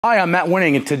Hi, I'm Matt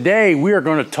Wenning, and today we are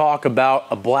going to talk about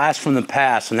a blast from the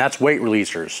past, and that's weight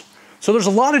releasers. So there's a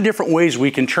lot of different ways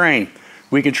we can train.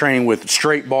 We can train with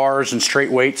straight bars and straight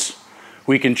weights.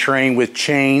 We can train with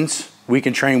chains. We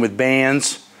can train with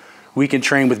bands. We can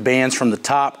train with bands from the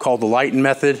top called the Lighten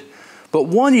method. But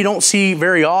one you don't see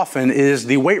very often is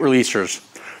the weight releasers.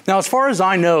 Now, as far as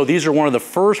I know, these are one of the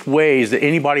first ways that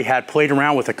anybody had played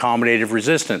around with accommodative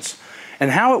resistance.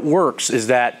 And how it works is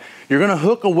that you're going to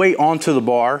hook a weight onto the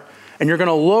bar and you're going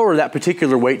to lower that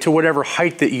particular weight to whatever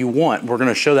height that you want. We're going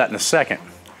to show that in a second.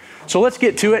 So let's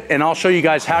get to it and I'll show you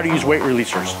guys how to use weight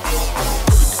releasers.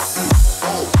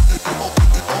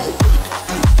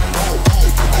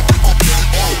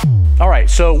 All right,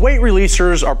 so weight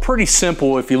releasers are pretty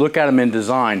simple if you look at them in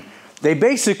design. They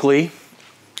basically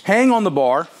hang on the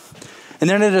bar, and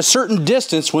then at a certain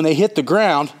distance when they hit the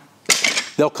ground,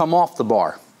 they'll come off the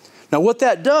bar. Now what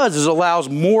that does is allows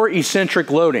more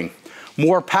eccentric loading,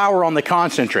 more power on the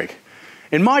concentric.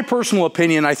 In my personal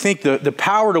opinion, I think the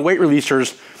power to weight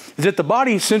releasers is that the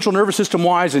body, central nervous system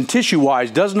wise and tissue wise,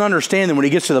 doesn't understand that when it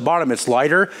gets to the bottom it's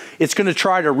lighter. It's going to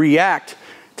try to react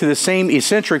to the same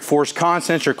eccentric force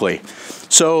concentrically.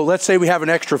 So let's say we have an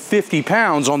extra 50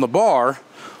 pounds on the bar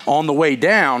on the way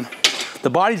down. The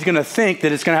body's going to think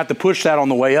that it's going to have to push that on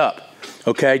the way up,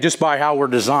 okay, just by how we're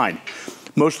designed.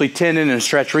 Mostly tendon and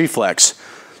stretch reflex.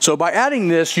 So by adding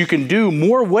this, you can do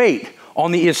more weight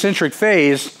on the eccentric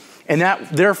phase, and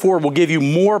that therefore will give you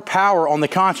more power on the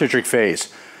concentric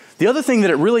phase. The other thing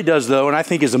that it really does though, and I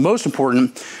think is the most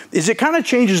important, is it kind of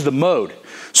changes the mode.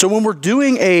 So when we're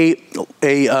doing a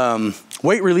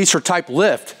weight releaser type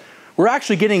lift, we're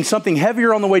actually getting something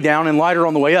heavier on the way down and lighter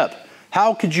on the way up.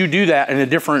 How could you do that in a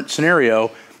different scenario?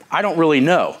 I don't really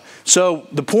know. So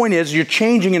the point is you're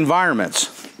changing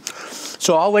environments.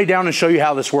 So I'll lay down and show you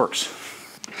how this works.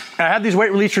 I have these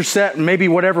weight releasers set and maybe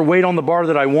whatever weight on the bar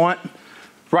that I want.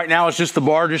 Right now it's just the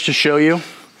bar just to show you.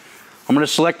 I'm going to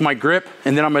select my grip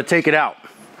and then I'm going to take it out.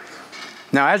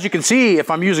 Now as you can see,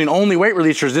 if I'm using only weight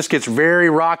releasers, this gets very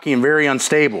rocky and very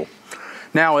unstable.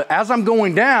 Now as I'm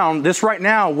going down, this right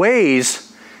now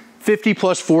weighs 50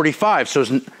 plus 45. So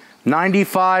it's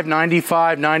 95,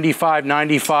 95, 95,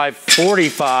 95,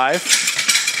 45,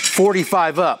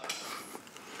 45 up.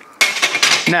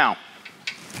 Now,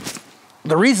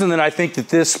 the reason that I think that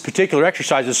this particular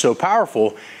exercise is so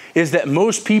powerful is that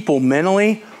most people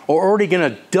mentally are already going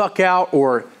to duck out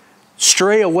or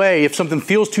stray away if something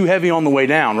feels too heavy on the way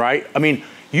down, right? I mean,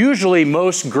 usually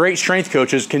most great strength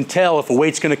coaches can tell if a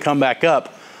weight's going to come back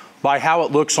up by how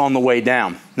it looks on the way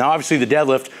down. Now, obviously the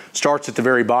deadlift starts at the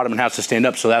very bottom and has to stand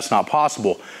up, so that's not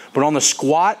possible. But on the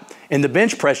squat and the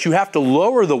bench press, you have to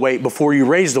lower the weight before you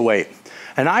raise the weight.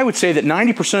 And I would say that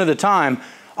 90% of the time,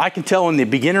 I can tell in the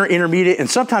beginner, intermediate, and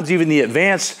sometimes even the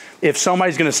advanced if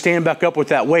somebody's going to stand back up with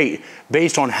that weight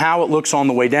based on how it looks on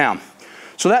the way down.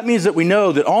 So that means that we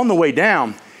know that on the way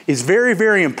down is very,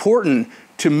 very important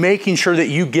to making sure that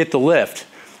you get the lift.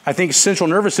 I think central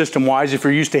nervous system wise, if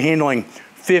you're used to handling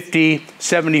 50,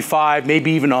 75,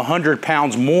 maybe even 100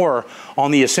 pounds more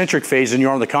on the eccentric phase than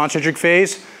you're on the concentric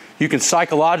phase, you can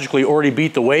psychologically already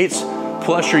beat the weights,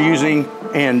 plus you're using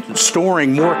and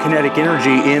storing more kinetic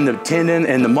energy in the tendon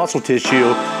and the muscle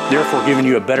tissue, therefore giving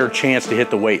you a better chance to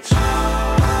hit the weights.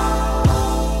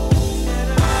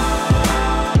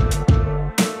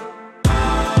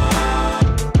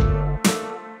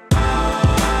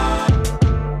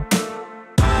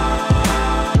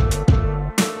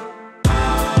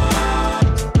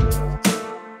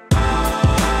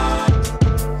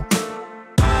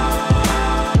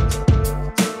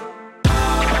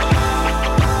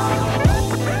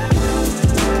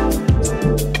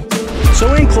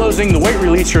 So in closing, the weight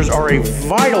releasers are a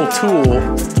vital tool.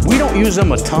 We don't use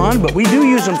them a ton, but we do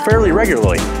use them fairly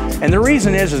regularly. And the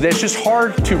reason is that it's just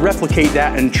hard to replicate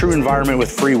that in a true environment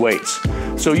with free weights.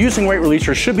 So using weight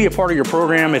releasers should be a part of your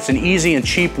program. It's an easy and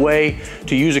cheap way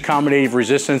to use accommodative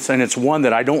resistance, and it's one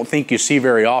that I don't think you see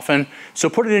very often. So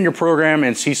put it in your program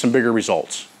and see some bigger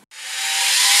results.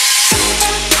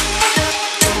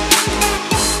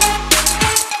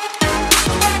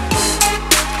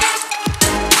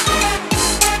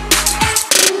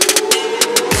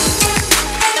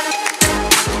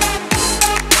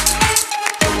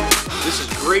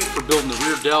 Great for building the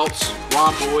rear delts,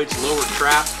 rhomboids, lower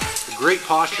trap, a great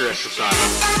posture exercise.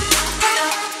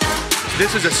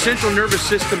 This is a central nervous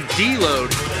system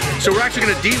deload. So we're actually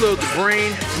going to deload the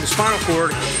brain and the spinal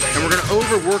cord, and we're going to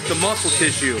overwork the muscle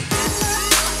tissue.